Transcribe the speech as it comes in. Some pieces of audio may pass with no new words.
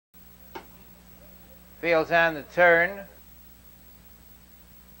Fails on the turn.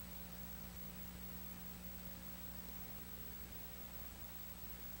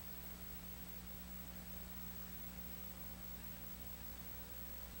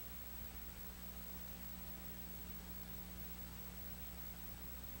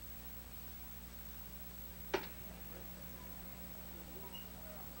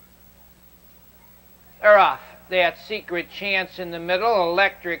 They're off. That Secret Chance in the middle.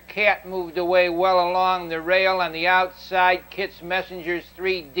 Electric Cat moved away well along the rail on the outside. Kit's Messenger's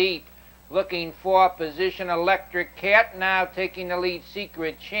 3 deep. Looking for position. Electric Cat now taking the lead.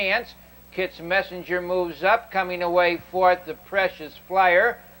 Secret Chance. Kit's Messenger moves up. Coming away fourth, the Precious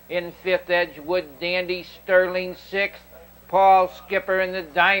Flyer. In fifth, Edgewood Dandy. Sterling sixth. Paul Skipper and the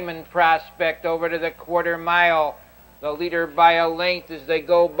Diamond Prospect over to the quarter mile. The leader by a length as they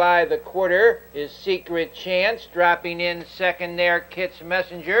go by the quarter is Secret Chance. Dropping in second there, Kit's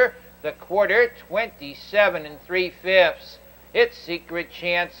Messenger. The quarter, 27 3/5. It's Secret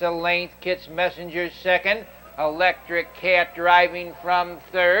Chance a length. Kit's Messenger second. Electric Cat driving from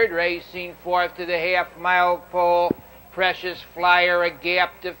third. Racing fourth to the half-mile pole. Precious Flyer a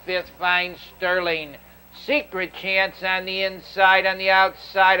gap to fifth. Fine Sterling. Secret Chance on the inside. On the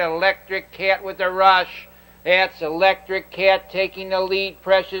outside, Electric Cat with a rush. That's Electric Cat taking the lead.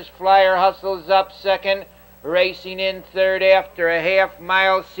 Precious Flyer hustles up second. Racing in third after a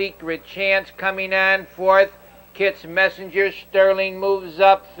half-mile. Secret Chance coming on fourth. Kit's Messenger. Sterling moves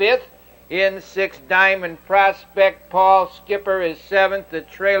up fifth. In sixth, Diamond Prospect. Paul Skipper is seventh. The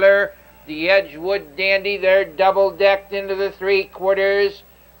trailer, the Edgewood Dandy, they're double-decked into the 3/4.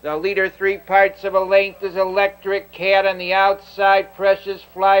 The leader 3 parts of a length is Electric Cat on the outside. Precious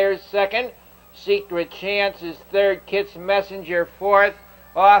Flyer second. Secret Chance is third. Kit's Messenger fourth.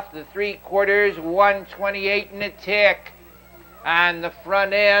 Off the 3/4, 128 and a tick. On the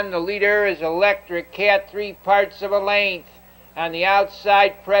front end, the leader is Electric Cat, 3 parts of a length. On the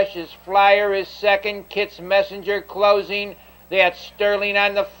outside, Precious Flyer is second. Kit's Messenger closing. That's Sterling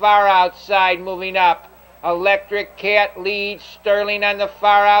on the far outside moving up. Electric Cat leads. Sterling on the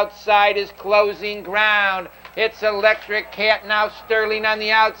far outside is closing ground. It's Electric Cat now. Sterling on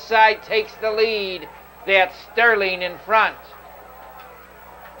the outside takes the lead. That's Sterling in front.